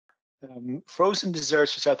Frozen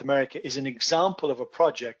desserts for South America is an example of a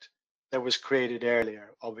project that was created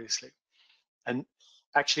earlier, obviously. And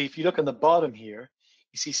actually, if you look on the bottom here,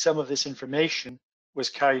 you see some of this information was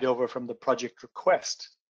carried over from the project request.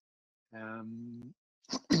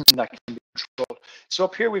 That can be controlled. So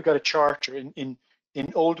up here, we've got a charter. In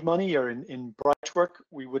old money or in BrightWork,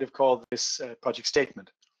 we would have called this project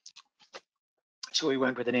statement. So we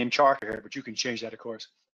went with the name charter here, but you can change that, of course.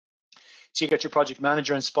 So you got your project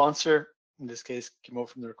manager and sponsor. In this case, came over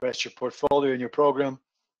from the request, your portfolio and your program,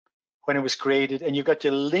 when it was created, and you've got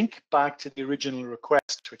to link back to the original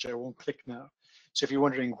request, which I won't click now. So if you're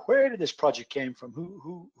wondering where did this project came from,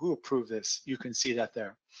 who approved this, you can see that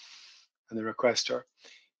there, and the requester.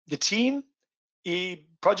 The team, a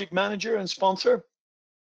project manager and sponsor,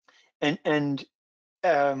 and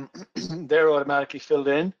they're automatically filled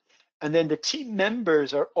in, and then the team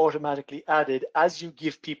members are automatically added as you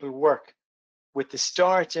give people work with the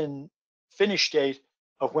start and finish date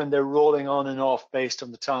of when they're rolling on and off based on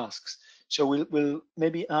the tasks. So we'll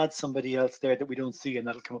maybe add somebody else there that we don't see, and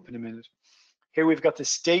that'll come up in a minute. Here we've got the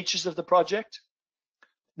stages of the project.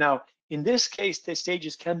 Now, in this case, the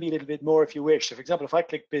stages can be a little bit more if you wish. So for example, if I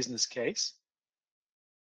click business case,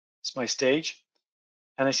 it's my stage,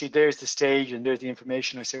 and I see there's the stage and there's the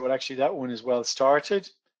information. I say, well, actually that one is well started.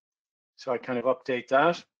 So I kind of update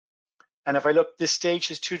that. And if I look, this stage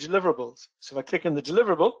has 2 deliverables. So if I click on the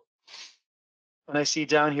deliverable, and I see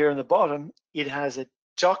down here in the bottom, it has a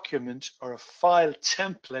document or a file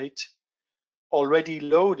template already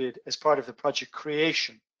loaded as part of the project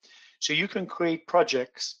creation. So you can create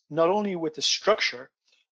projects not only with the structure,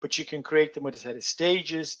 but you can create them with a set of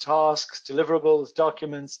stages, tasks, deliverables,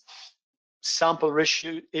 documents, sample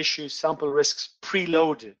issues, sample risks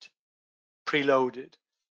preloaded,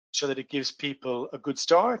 so that it gives people a good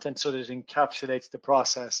start and so that it encapsulates the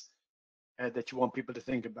process that you want people to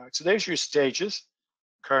think about. So there's your stages,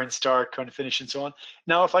 current start, current finish, and so on.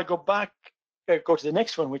 Now, if I go back, go to the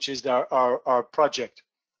next one, which is our project.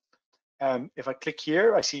 If I click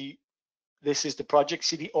here, I see this is the project.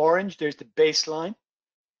 See the orange, there's the baseline.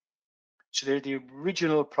 So they're the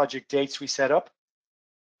original project dates we set up.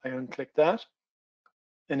 I unclick that.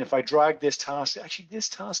 And if I drag this task, actually this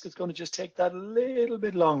task is going to just take that a little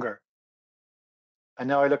bit longer. And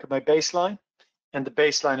now I look at my baseline, and the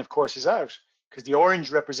baseline, of course, is out because the orange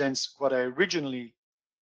represents what I originally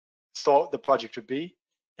thought the project would be.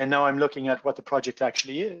 And now I'm looking at what the project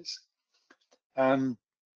actually is.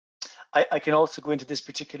 I can also go into this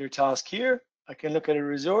particular task here. I can look at a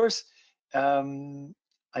resource.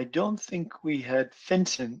 I don't think we had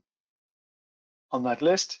Finton on that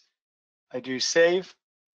list. I do save.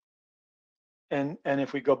 And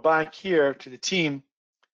if we go back here to the team,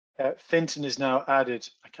 Finton is now added.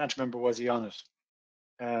 I can't remember, was he on it?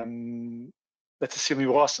 Let's assume he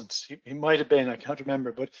wasn't. He might have been, I can't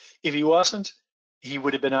remember. But if he wasn't, he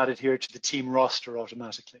would have been added here to the team roster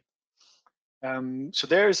automatically. So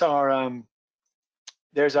there's our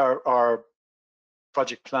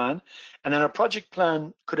project plan. And then our project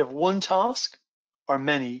plan could have one task or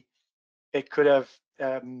many. It could have,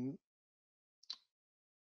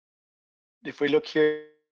 if we look here,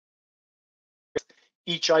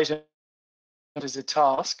 each item is a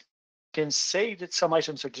task. You can say that some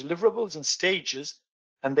items are deliverables and stages,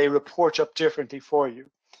 and they report up differently for you.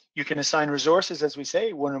 You can assign resources, as we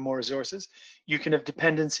say, one or more resources. You can have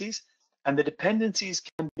dependencies, and the dependencies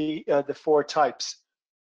can be the 4 types.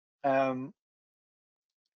 Let's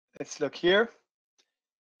look here,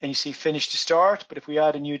 and you see finish to start, but if we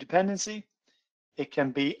add a new dependency, it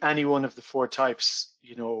can be any one of the 4 types,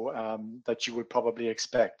 you know, that you would probably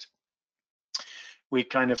expect. We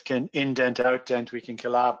kind of can indent, outdent, we can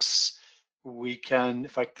collapse. We can,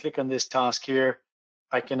 if I click on this task here,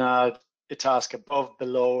 I can add a task above,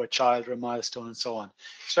 below, a child or a milestone, and so on.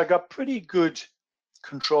 So I got pretty good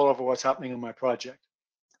control over what's happening in my project.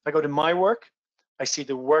 If I go to my work, I see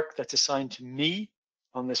the work that's assigned to me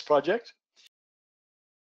on this project.